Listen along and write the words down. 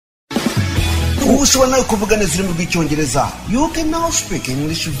ushobora nawe kuvuga neza ururimi rw'icyongereza. You can now speak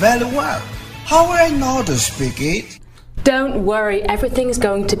English very well. How will I know to speak it? Don't worry, everything is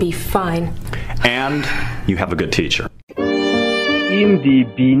going to be fine. And you have a good teacher. In the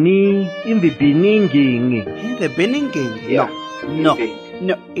beginning. In the beginning? Yeah. No,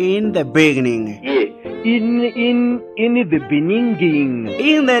 in the beginning. Yeah. In the beginning.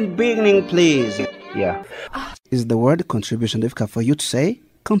 In the beginning, please. Yeah. Is the word contribution difficult for you to say?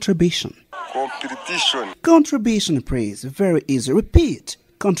 Contribution. Competition. Contribution, please. Very easy. Repeat.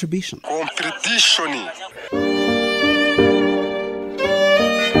 Contribution. Competition.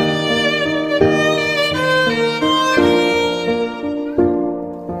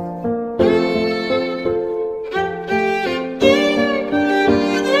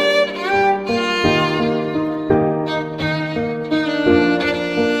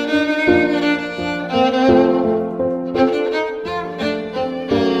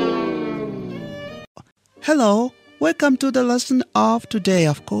 Hello, welcome to the lesson of today.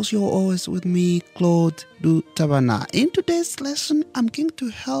 Of course, you're always with me, Claude Dutabana. In today's lesson, I'm going to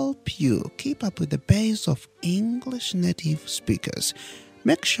help you keep up with the base of English native speakers.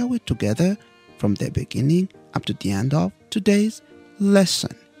 Make sure we're together from the beginning up to the end of today's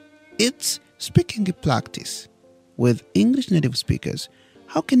lesson. It's speaking practice with English native speakers.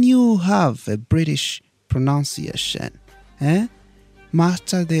 How can you have a British pronunciation?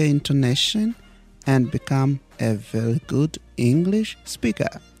 Master their intonation and become a very good English speaker.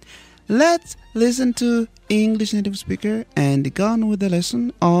 Let's listen to English native speaker and go on with the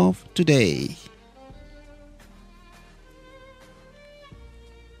lesson of today.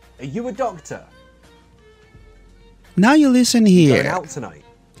 Are you a doctor? Now you listen here. Going out tonight?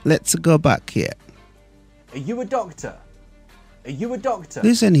 Let's go back here. Are you a doctor? Are you a doctor?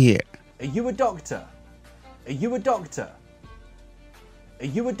 Listen here. Are you a doctor? Are you a doctor? Are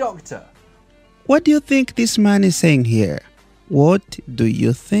you a doctor? What do you think this man is saying here? What do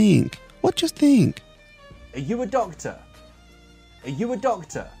you think? What you think? Are you a doctor? Are you a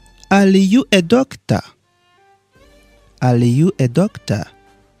doctor? Are you a doctor? Are you a doctor?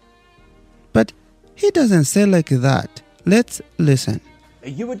 But he doesn't say like that. Let's listen. Are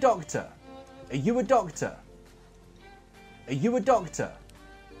you a doctor? Are you a doctor? Are you a doctor?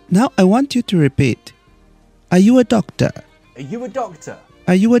 Now I want you to repeat. Are you a doctor? Are you a doctor?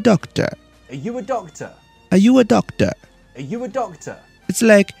 Are you a doctor? Are you a doctor? Are you a doctor? Are you a doctor? It's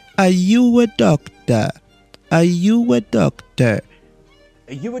like, are you a doctor? Are you a doctor?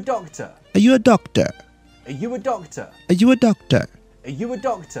 Are you a doctor? Are you a doctor? Are you a doctor? Are you a doctor? Are you a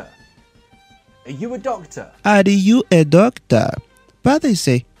doctor? Are you a doctor? Are you a doctor? But they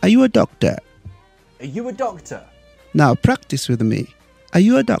say, are you a doctor? Are you a doctor? Now practice with me. Are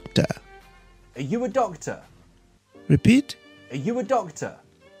you a doctor? Are you a doctor? Repeat. Are you a doctor?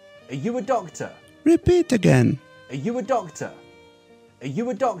 Are you a doctor? Repeat again. Are you a doctor? Are you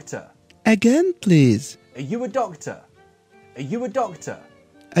a doctor? Again, please. Are you a doctor? Are you a doctor?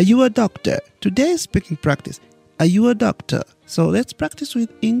 Are you a doctor? Today's speaking practice. Are you a doctor? So let's practice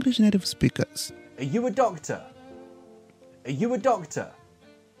with English native speakers. Are you a doctor? Are you a doctor?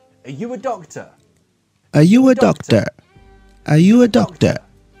 Are you a doctor? Are you a doctor? Are you a doctor?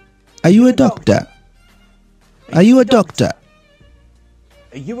 Are you a doctor? Are you a doctor?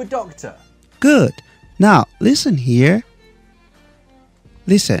 Are you a doctor? Good. Now listen here.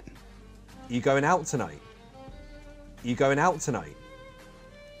 Listen. You going out tonight? You going out tonight?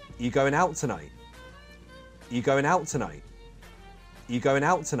 You going out tonight? You going out tonight? You going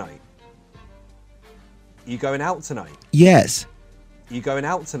out tonight? You going out tonight? Yes. You going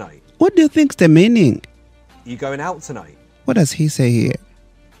out tonight? What do you think's the meaning? You going out tonight? What does he say here?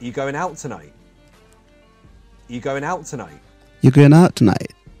 You going out tonight? You going out tonight? You're going out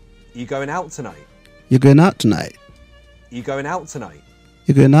tonight. You going out tonight? You're going out tonight. You going out tonight?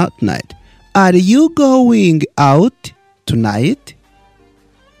 You're going out tonight. Are you going out tonight?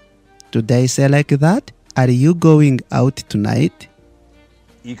 Do they say like that? Are you going out tonight?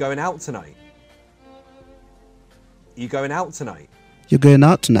 You going out tonight? You going out tonight? You're going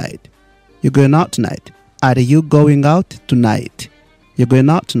out tonight. You're going out tonight. Are you going out tonight? You're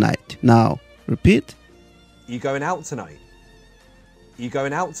going out tonight. Now, repeat. You going out tonight? You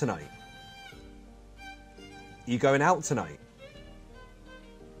going out tonight? You going out tonight?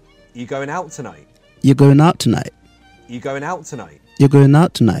 You going out tonight? You're going out tonight. You going out tonight? You're going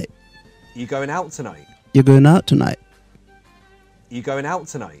out tonight. You going out tonight? You're going out tonight. You going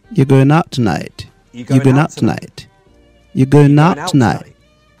out tonight? You're going out tonight. You You're going out tonight. You're going out tonight.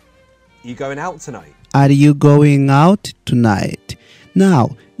 You going out tonight? Are you going out tonight?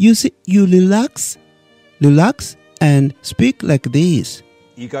 Now, you see, you relax and speak like this.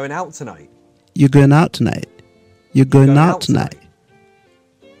 You going out tonight? You going out tonight? You going out tonight?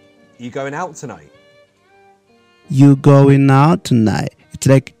 You going out tonight? You going out tonight? It's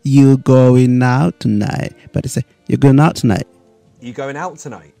like you going out tonight, but it's like you going out tonight. You going out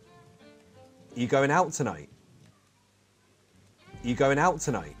tonight? You going out tonight? You going out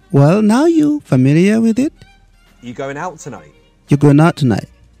tonight? Well, now you familiar with it? You going out tonight? You going out tonight?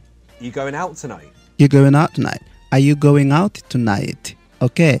 You going out tonight? You going out tonight? Are you going out tonight?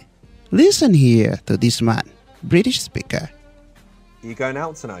 Okay, listen here to this man, British speaker. You going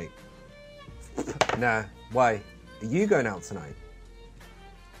out tonight? Nah, why? Are you going out tonight?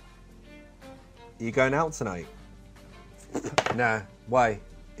 You going out tonight? Nah, why?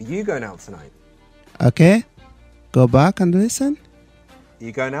 Are you going out tonight? Okay, go back and listen.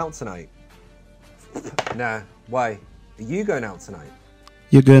 You going out tonight? Nah, why? Are you going out tonight?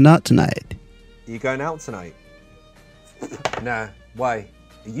 You going out tonight? You going out tonight? Nah, why?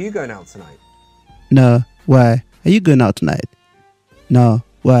 Are you going out tonight? No, why? Are you going out tonight? No,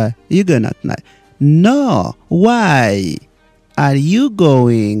 why? Are you going out tonight? No, why? Are you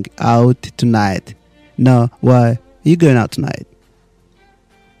going out tonight? No, why? Are you going out tonight?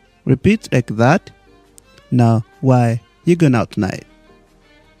 Repeat like that. No, why? Are you going out tonight?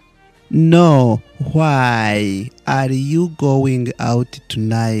 No, why? Are you going out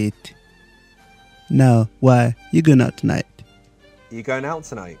tonight? No, why? Are you going out tonight? You going out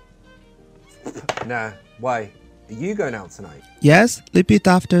tonight? Nah, why? Are you going out tonight? Yes, repeat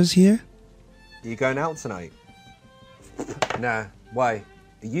after us here. You going out tonight? Nah, why?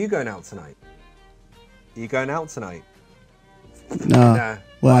 Are you going out tonight? You going out tonight? No, Nah,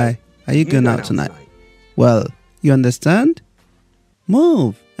 why? Are you going out tonight? Well, you understand?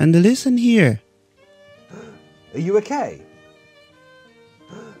 Move and listen here. Are you okay?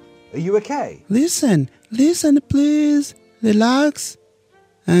 Are you okay? Listen, please. Relax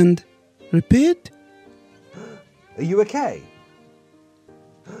and repeat. Are you okay?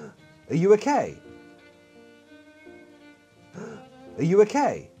 Are you okay? Are you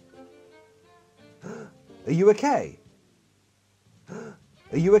okay? Are you okay?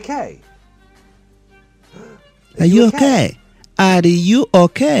 Are you okay? Are you okay? Are you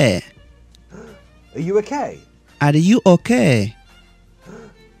okay? Are you okay? Are you okay?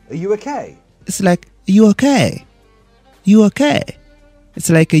 Are you okay? It's like you okay? You okay? It's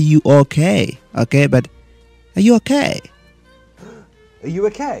like you okay? Okay, but are you okay? Are you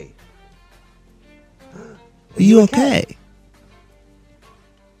okay? Are you okay?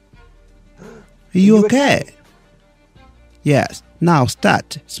 Are you okay? Yes. Now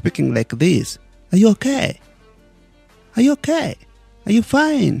start speaking like this. Are you okay? Are you okay? Are you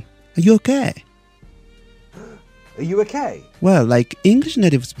fine? Are you okay? Are you okay? Well, like English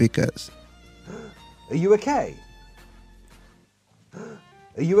native speakers. Are you okay?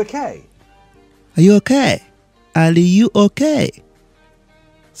 Are you okay? Are you okay? Are you okay?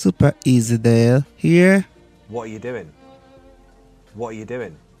 Super easy there. Here. What are you doing? What are you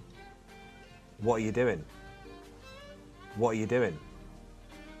doing? What are you doing? What are you doing?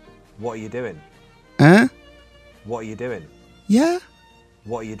 What are you doing? Huh? What are you doing? Yeah?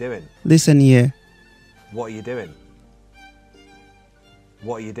 What are you doing? Listen here. What are you doing?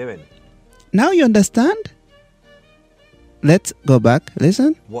 What are you doing? Now you understand? Let's go back.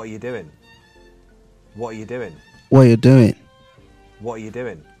 Listen. What are you doing? What are you doing? What you doing? What are you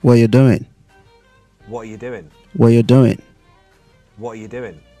doing? What you doing? What are you doing? What you doing? What are you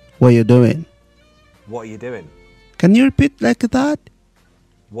doing? What you doing? What are you doing? Can you repeat like that?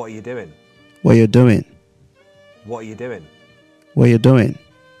 What are you doing? What you doing? What are you doing? What you doing?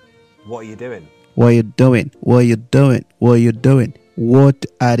 What are you doing? What you doing? What you doing? What you doing?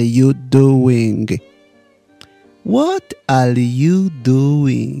 What are you doing? What are you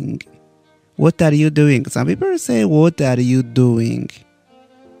doing? What are you doing? Some people say, what are you doing?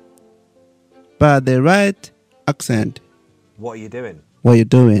 But the right accent. What are you doing? What you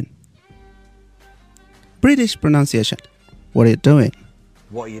doing? British pronunciation. What are you doing?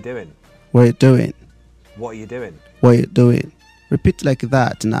 What are you doing? What are you doing? What are you doing? What are you doing? Repeat like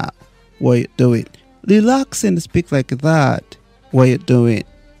that now. What are you doing? Relax and speak like that. What are you doing?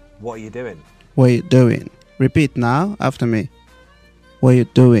 What are you doing? What are you doing? Repeat now after me. What are you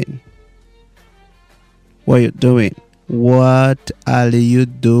doing? What are you doing? What are you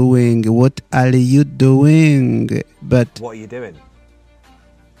doing? What are you doing? But What are you doing?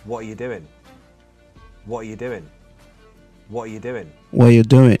 What are you doing? What are you doing? What are you doing? what are you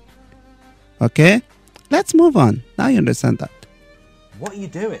doing? Okay? Let's move on. Now you understand that. What are you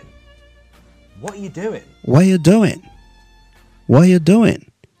doing? What are you doing? What are you doing? What are you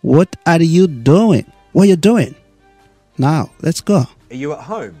doing? What are you doing? What are you doing? Now, let's go. Are you at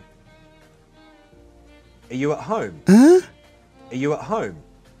home? Are you at home? Huh? Are you at home?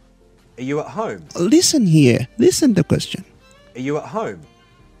 Are you at home? Listen here. Listen to the question. Are you at home?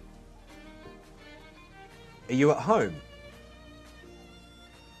 Are you at home?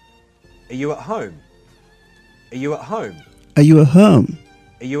 Are you at home? Are you at home? Are you at home?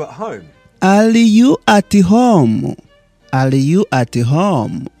 Are you at home? Are you at home? Are you at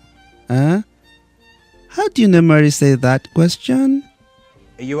home? Huh? How do you normally say that question?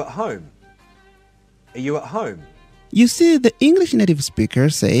 Are you at home? Are you at home? You see, the English native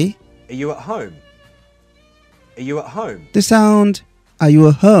speakers say Are you at home? Are you at home? the sound, are you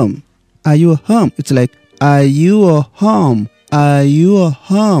at home? Are you at home? It's like, are you at home? Are you at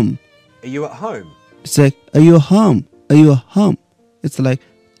home? Are you at home? It's like, are you at home? Are you at home? It's like,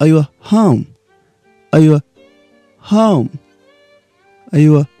 are you at home? Are you at home? Are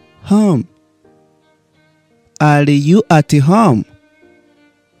you at home? Are you at home?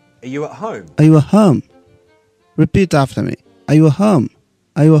 Are you at home? Are you at home? Repeat after me. Are you at home?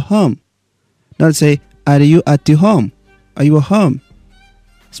 Are you at home? Don't say, are you at home? Are you at home?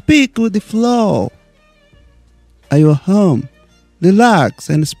 Speak with the flow. Are you at home? Relax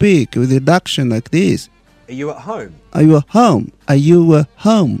and speak with reduction like this. Are you at home? Are you at home? Are you at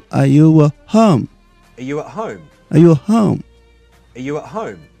home? Are you at home? Are you at home? Are you at home? Are you at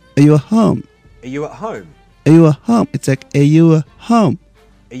home? Are you at home? Are you at home? Are you at home? It's like, are you at home?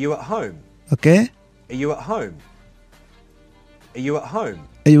 Are you at home? Okay? Are you at home? Are you at home?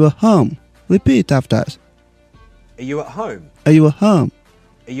 Are you at home? Repeat after us. Are you at home? Are you at home?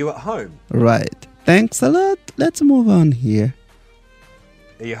 Are you at home? Right. Thanks a lot. Let's move on here.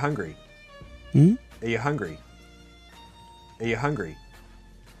 Are you hungry? Hmm? Are you hungry? Are you hungry?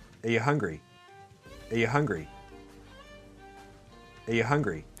 Are you hungry? Are you hungry? Are you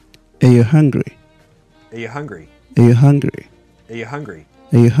hungry? Are you hungry? Are you hungry? Are you hungry? Are you hungry?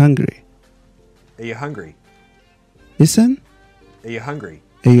 Are you hungry? Are you hungry? Listen. Are you hungry?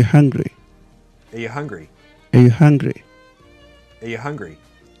 Are you hungry? Are you hungry? Are you hungry? Are you hungry?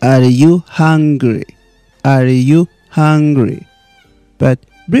 Are you hungry? Are you hungry? But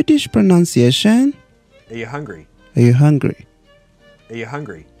British pronunciation. Are you hungry? Are you hungry? Are you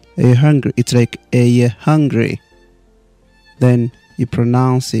hungry? Are you hungry? It's like, are you hungry? Then you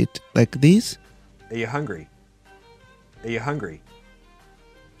pronounce it like this. Are you hungry? Are you hungry?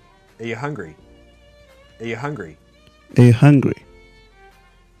 Are you hungry? Are you hungry? Are you hungry?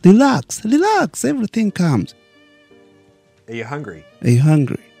 Relax, relax, everything comes. Are you hungry? Are you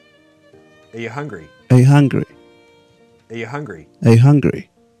hungry? Are you hungry? Are you hungry? Are you hungry? Are you hungry?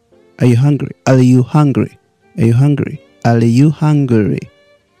 Are you hungry? Are you hungry? Are you hungry? Are you hungry?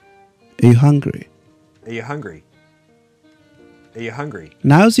 Are you hungry? Are you hungry? Are you hungry?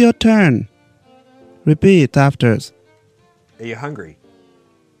 Now's your turn. Repeat after us. Are you hungry?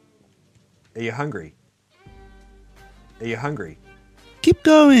 Are you hungry? Are you hungry? Keep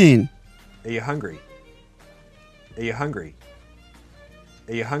going. Are you hungry? Are you hungry?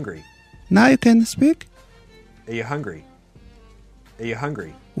 Are you hungry? Now you can speak. Are you hungry? Are you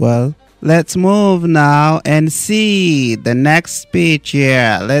hungry? Well, let's move now and see the next speech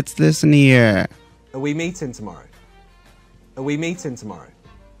here. Let's listen here. Are we meeting tomorrow? Are we meeting tomorrow?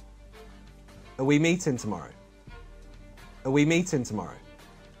 Are we meeting tomorrow? Are we meeting tomorrow?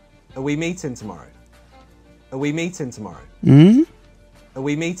 Are we meeting tomorrow? Are we meeting tomorrow? Hmm? Are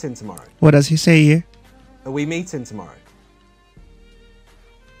we meeting tomorrow? What does he say here? Are we meeting tomorrow?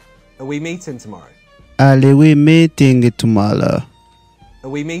 Are we meeting tomorrow? Are we meeting tomorrow? Are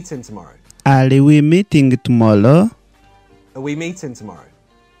we meeting tomorrow? Are we meeting tomorrow? Are we meeting tomorrow?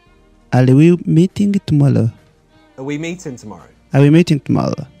 Are we meeting tomorrow? Are we meeting tomorrow? Are we meeting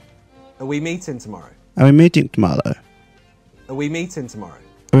tomorrow? Are we meeting tomorrow? Are we meeting tomorrow? Are we meeting tomorrow?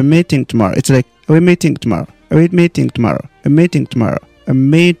 Are we meeting tomorrow? It's like, are we meeting tomorrow? Are we meeting tomorrow? Are we meeting tomorrow? Are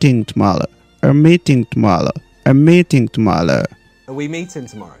we meeting tomorrow? Are we meeting tomorrow? Are we meeting tomorrow? Are we meeting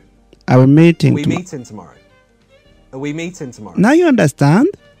tomorrow? Are we Are meeting we tomorrow? meeting tomorrow? Are we meeting tomorrow? Now you understand?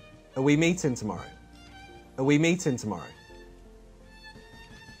 Are we meeting tomorrow? Are we meeting tomorrow?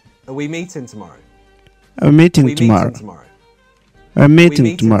 Are we meeting tomorrow? Are we Are meeting we tomorrow? meeting tomorrow? Are we Are we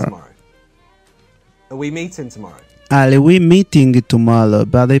meeting tomorrow? Are we meeting tomorrow? Are we meeting tomorrow?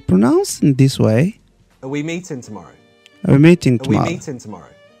 But they pronounce in this way. Are we meeting tomorrow? Are we meeting Are we tomorrow? meeting tomorrow?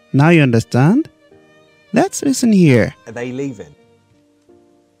 Now you understand? Let's listen here. Are they leaving?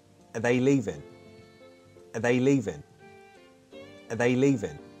 Are they leaving? Are they leaving? Are they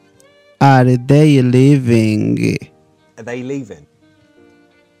leaving? Are they leaving? Are they leaving?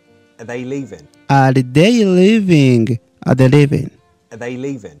 Are they leaving? Are they leaving? Are they leaving? Are they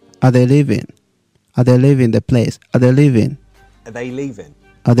leaving? Are they leaving? Are they leaving the place? Are they leaving? Are they leaving?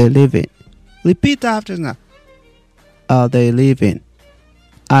 Are they leaving? Repeat after now. Are they leaving?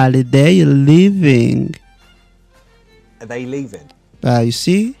 Are they leaving? Are they leaving? You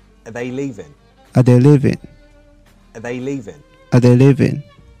see? Are they leaving? Are they leaving? Are they leaving? Are they leaving?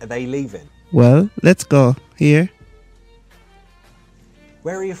 Are they leaving? Well, let's go here.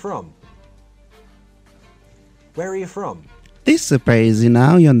 Where are you from? Where are you from? This is super easy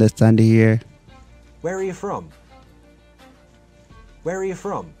now. You understand here. Where are you from? Where are you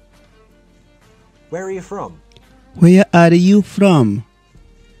from? Where are you from? Where are you from?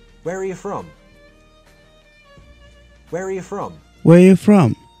 Where are you from? Where are you from? Where are you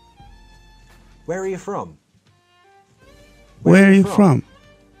from? Where are you from? Where are you from?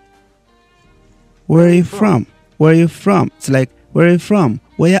 Where are you from? Where are you from? It's like, where are you from?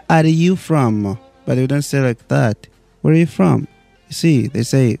 Where are you from? But you don't say like that. Where are you from? You see, they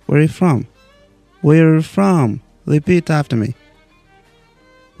say, where are you from? Where are you from? Repeat after me.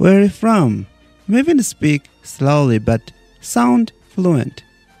 Where are you from? You may even speak slowly, but sound fluent.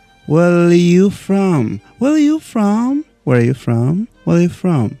 Where are you from? Where are you from? Where are you from? Where are you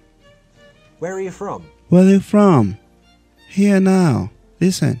from? Where are you from? Where are you from? Here now.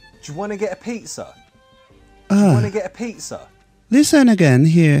 Listen. Do you want to get a pizza? Do you want to get a pizza? Listen again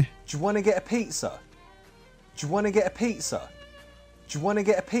here. Do you want to get a pizza? Do you want to get a pizza? Do you want to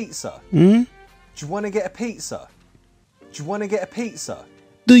get a pizza? Hmm? Do you want to get a pizza? Do you want to get a pizza?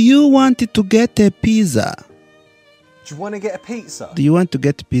 Do you want to get a pizza? Do you want to get a pizza? Do you want to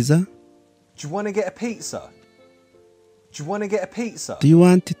get pizza? Do you want to get a pizza? Do you want to get a pizza? Do you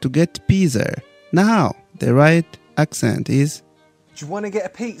want to get pizza? Now, the right accent is Do you want to get a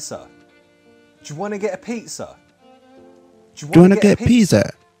pizza? Do you want to get a pizza? do you want to get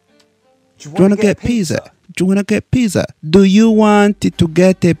pizza? Do Do you want to get pizza? Do you want to get pizza? Do you want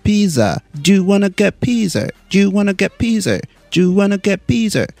to get a pizza? Do you want to get pizza? Do you want to get pizza? Do you want to get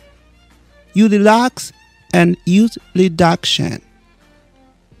pizza? You relax and use reduction.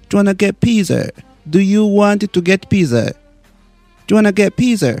 Do you want to get pizza? Do you want to get pizza? Do you want to get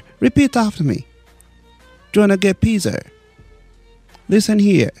pizza? Repeat after me. Do you want to get pizza? Listen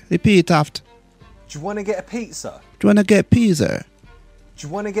here. Repeat after. Do you want to get a pizza? Do you want to get pizza? Do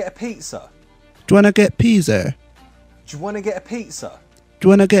you want to get a pizza? Do you want to get pizza? Do you want to get a pizza? Do you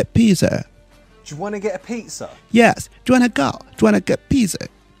want to get pizza? Do you want to get a pizza? Yes. Do you want to go? Do you want to get pizza? Do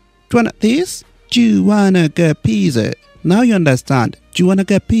you want this? Do you want to get pizza? Now you understand. Do you want to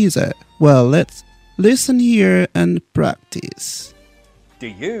get pizza? Well, let's listen here and practice. Do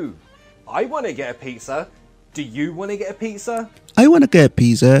you? I want to get a pizza. Do you want to get a pizza? I want to get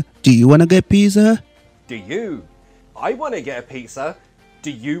pizza. Do you want to get pizza? Do you? I want to get a pizza. Do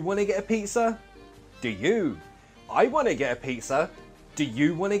you want to get a pizza? Do you? I want to get a pizza. Do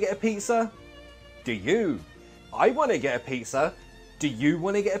you want to get a pizza? Do you? I want to get a pizza. Do you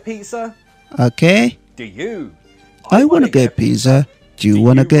want to get a pizza? Okay. Do you? I want to get pizza. Do you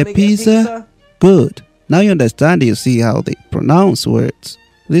want to get pizza? Good. Now you understand. You see how they pronounce words.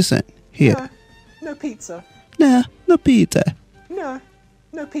 Listen here. No pizza. No, no pizza.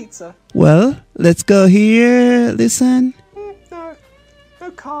 No pizza. Well, let's go here. Listen. No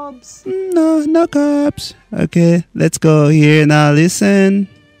carbs. No carbs. Okay, let's go here now. Listen.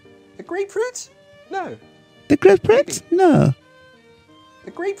 A grapefruit? No. The grapefruit? No.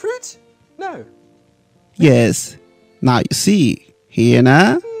 A grapefruit? No. Yes. Now you see. Here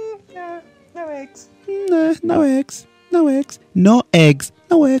now. No eggs. No eggs. No eggs. No eggs.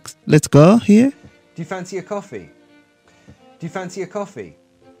 No eggs. Let's go here. Do you fancy a coffee? Do you fancy a coffee?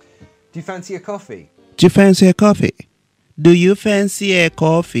 Do you fancy a coffee? Do you fancy a coffee? Do you fancy a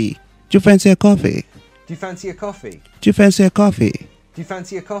coffee? Do you fancy a coffee? Do you fancy a coffee? Do you fancy a coffee? Do you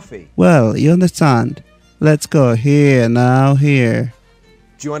fancy a coffee? Well, you understand. Let's go here now, here.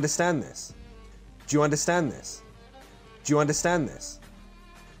 Do you understand this? Do you understand this? Do you understand this?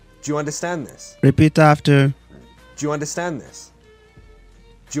 Do you understand this? Repeat after. Do you understand this?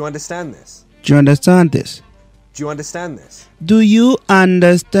 Do you understand this? Do you understand this? Do you understand this? Do you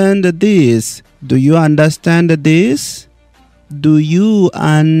understand this? Do you understand this? Do you understand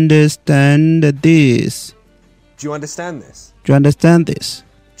this? Do you understand this? Do you understand this?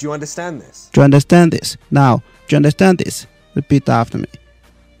 Do you understand this? Do you understand this? Now, do you understand this? Repeat after me.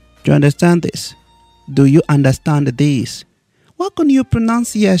 Do you understand this? Do you understand this? Work on your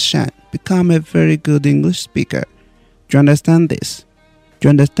pronunciation. Become a very good English speaker. Do you understand this? Do you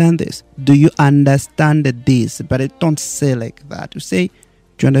understand this? Do you understand this? But it don't say like that. You say,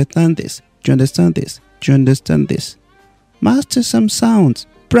 do you understand this? Do you understand this? Do you understand this? Master some sounds.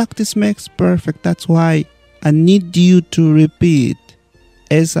 Practice makes perfect. That's why I need you to repeat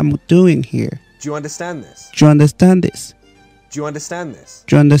as I'm doing here. Do you understand this? Do you understand this? Do you understand this?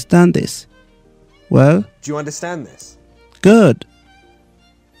 Do you understand this? Well, Do you understand this? good.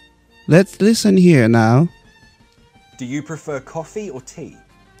 Let's listen here now. Do you prefer coffee or tea?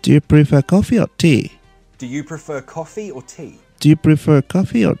 Do you prefer coffee or tea? Do you prefer coffee or tea? Do you prefer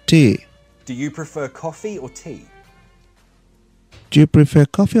coffee or tea? Do you prefer coffee or tea? Do you prefer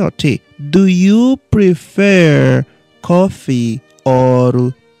coffee or tea? Do you prefer coffee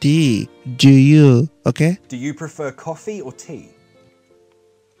or tea? Do you? Okay? Do you prefer coffee or tea?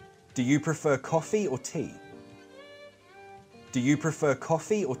 Do you prefer coffee or tea? Do you prefer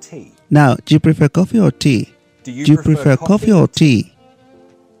coffee or tea? Now, do you prefer coffee or tea? Do Do you prefer coffee or tea?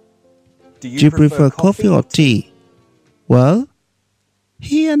 Do Do you prefer coffee or tea? Well,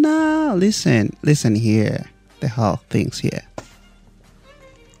 here now. Listen here. The whole thing's here.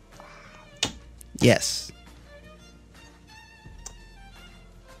 Yes.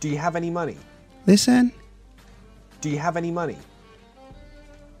 Do you have any money? Listen. Do you have any money?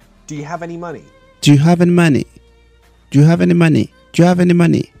 Do you have any money? Do you have any money? Do you have any money? Do you have any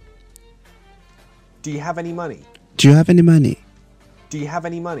money? Do you have any money? Do you have any money? Do you have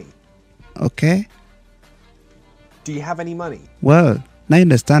any money? Okay. Do you have any money? Well, now you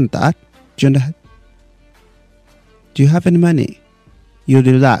understand that. Do you have any money? You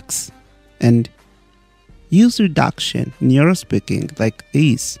relax and use reduction in your speaking like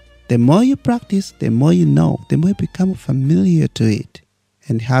this. The more you practice, the more you know, the more you become familiar to it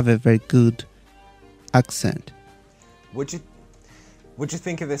and have a very good accent. What'd you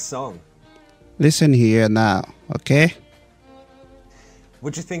think of this song? Listen here now, okay?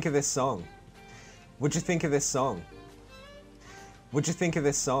 What'd you think of this song? What'd you think of this song? What'd you think of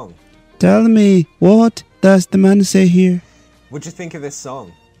this song? Tell me, what does the man say here? What'd you think of this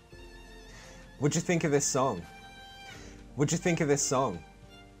song? What'd you think of this song? What'd you think of this song?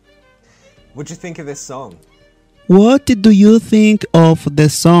 What'd you think of this song? What do you think of the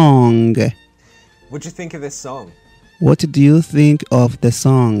song? What'd you think of this song? What do you think of the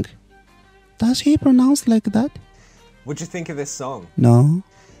song? Does he pronounce like that? What'd you think of this song? No.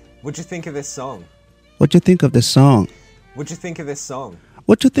 What'd you think of this song? What do you think of the song? What'd you think of this song?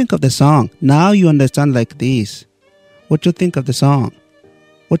 What do you think of the song? Now you understand like this. What do you think of the song?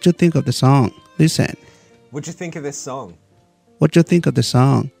 What do you think of the song? Listen. What'd you think of this song? What do you think of the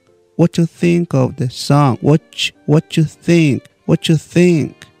song? What do you think of the song? What you think? What you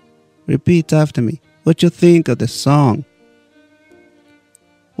think? Repeat after me. What you think of the song?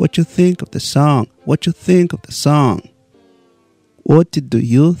 What you think of the song? What you think of the song? What do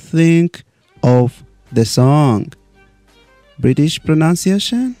you think of the song? British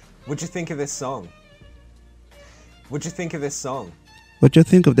pronunciation? What'd you think of this song? What'd you think of this song? What do you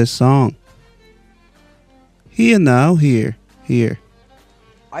think of the song? Here now, here.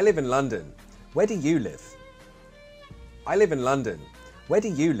 I live in London. Where do you live? I live in London. Where do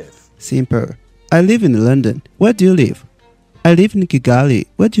you live? Simple. I live in London. Where do you live? I live in Kigali.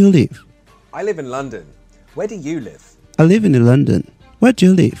 Where do you live? I live in London. Where do you live? I live in London. Where do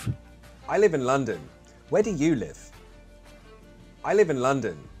you live? I live in London. Where do you live? I live in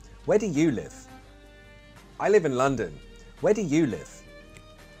London. Where do you live? I live in London. Where do you live?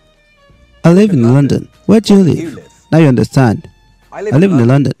 I live in London. Where do you live? Now you understand. I live in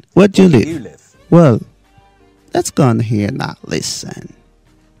London. Where do you live? Well, let's go on here now. Listen.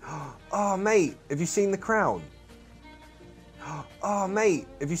 Oh, mate, have you seen The Crown? Oh, mate,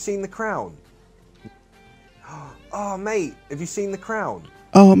 have you seen The Crown? Oh, mate, have you seen The Crown?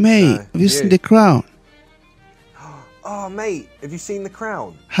 Oh, mate, have you seen The Crown? Oh, mate, have you seen The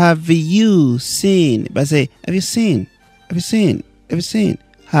Crown? Have you seen? But say, have you seen? Have you seen? Have you seen?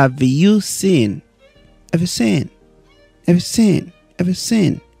 Have you seen? Have you seen? Have you seen? Have you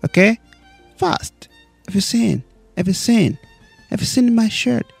seen? Okay? Fast. Have you seen? Have you seen? Have you seen my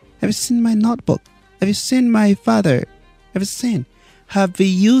shirt? Have you seen my notebook? Have you seen my father? Have you seen? Have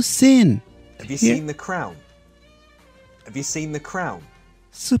you seen? Have you seen The Crown? Have you seen The Crown?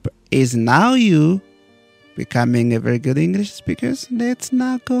 Super. Is now you becoming a very good English speaker? Let's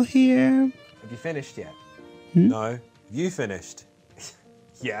now go here. Have you finished yet? No. You finished?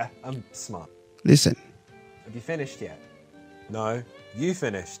 Yeah, I'm smart. Listen. Have you finished yet? No. You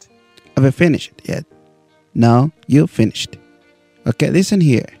finished? Have you finished yet? No, you finished. Okay, listen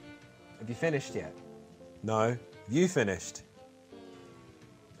here. Have you finished yet? No. You finished?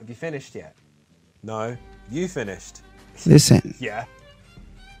 Have you finished yet? No. You finished? Listen. Yeah.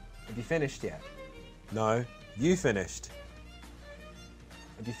 Have you finished yet? No. You finished?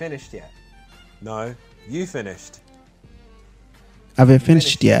 Have you finished yet? No. You finished? Have you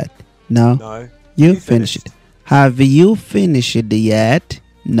finished yet? No. No. You finished. Have you finished yet?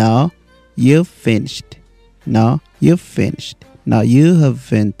 No. You finished. No. You finished. No, you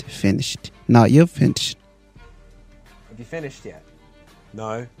haven't finished. No, you finished. Have you finished yet?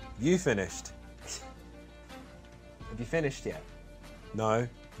 No, you finished. Have you finished yet? No,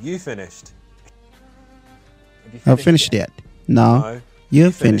 you finished. Have you Finished yet? No, No, you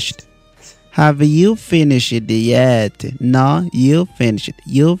finished. Have you finished yet? No, you finished.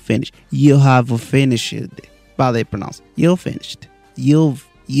 You finished. You have finished. Badly pronounced. You finished. You've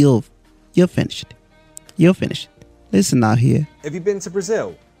finished. You finished. Listen now here. Have you been to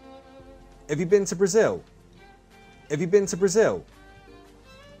Brazil? Have you been to Brazil? Have you been to Brazil?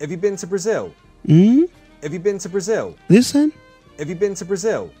 Have you been to Brazil? Have you been to Brazil? Listen. Have you been to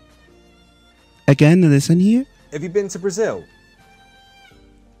Brazil? Again, listen here. Have you been to Brazil?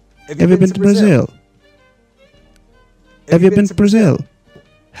 Have you been to Brazil? Have you been to Brazil?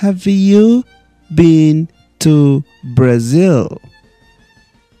 Have you been to Brazil?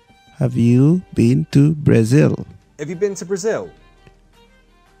 Have you been to Brazil? Have you been to Brazil?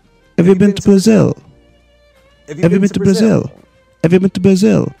 Have you been to Brazil? Have you been to Brazil? Have you been to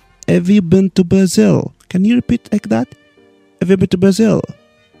Brazil? Have you been to Brazil? Can you repeat like that? Have you been to Brazil?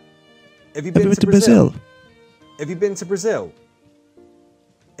 Have you Have you been been to to Brazil? Have you been to Brazil?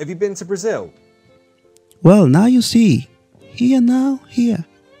 Have you been to Brazil? Well, now you see. Here now, here.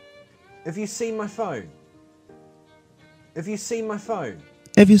 Have you seen my phone? Have you seen my phone?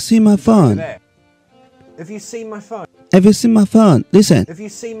 Have you seen my Over phone? there. Have you seen my phone? Have you seen my phone? Listen. Have you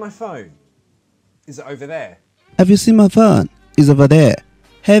seen my phone? Is it over there? Have you seen my phone? It's over there.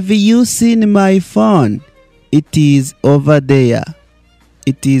 Have you seen my phone? It is over there.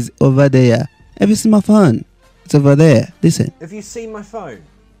 It is over there. Have you seen my phone? It's over there. Listen. Have you seen my phone?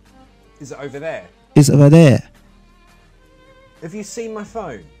 Is it over there? It's over there. Have you seen my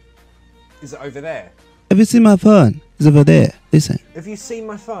phone? Is it over there? Have you seen my phone? It's over there. Listen. Have you seen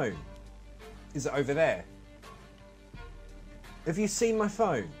my phone? Is it over there? Have you seen my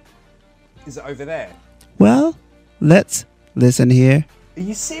phone? Is it over there? Well, let's listen here. Are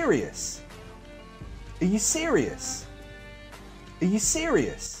you serious? Are you serious? Are you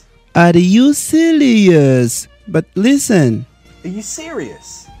serious? Are you serious? But listen. Are you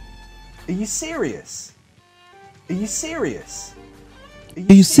serious? Are you serious? Are you serious? Are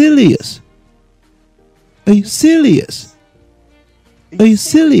you serious? Are you serious? Are you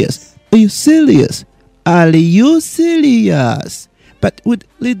serious? Are you serious? Are you serious? But with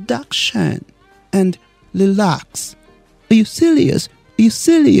reduction and relax. Are you serious? Are you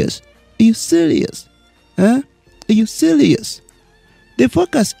serious? Are you serious? Huh? Are you serious? The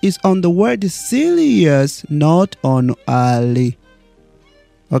focus is on the word serious, not on Ali.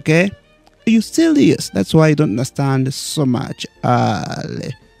 Okay? Are you serious? That's why I don't understand so much Ali.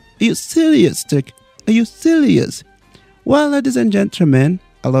 Are you serious, Dick? Are you serious? Well, ladies and gentlemen,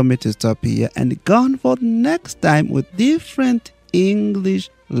 allow me to stop here and go on for next time with different English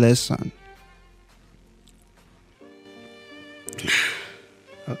lesson.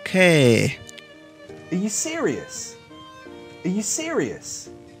 Okay. Are you serious? Are you serious?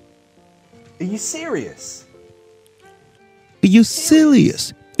 Are you serious? Are you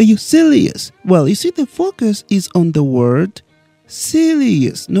serious? Are you serious? Well, you see, the focus is on the word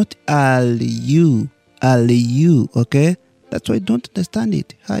serious, not aliyu. Aliyu, okay? That's why I don't understand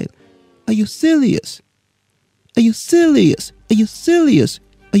it. Hi. Are you serious? Are you serious? Are you serious?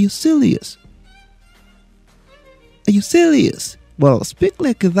 Are you serious? Are you serious? Well, speak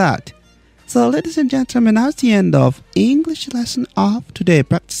like that. So, ladies and gentlemen, that's the end of English lesson of today,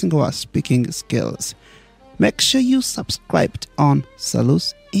 practicing our speaking skills. Make sure you subscribed on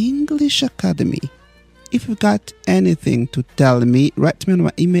Salus English Academy. If you got anything to tell me, write me on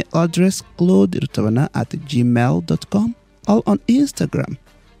my email address, claude@gmail.com, or on Instagram,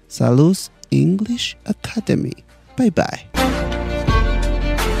 Salus English Academy. Bye-bye.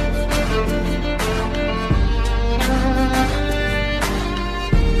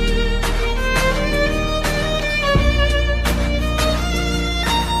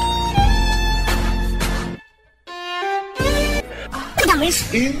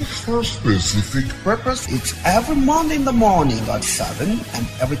 In for specific purpose, it's every Monday in the morning at 7 and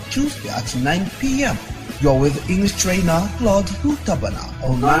every Tuesday at 9 p.m. You're with English trainer Claude Tabana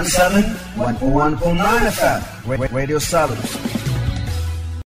on 97.1.9 FM, Radio Salus.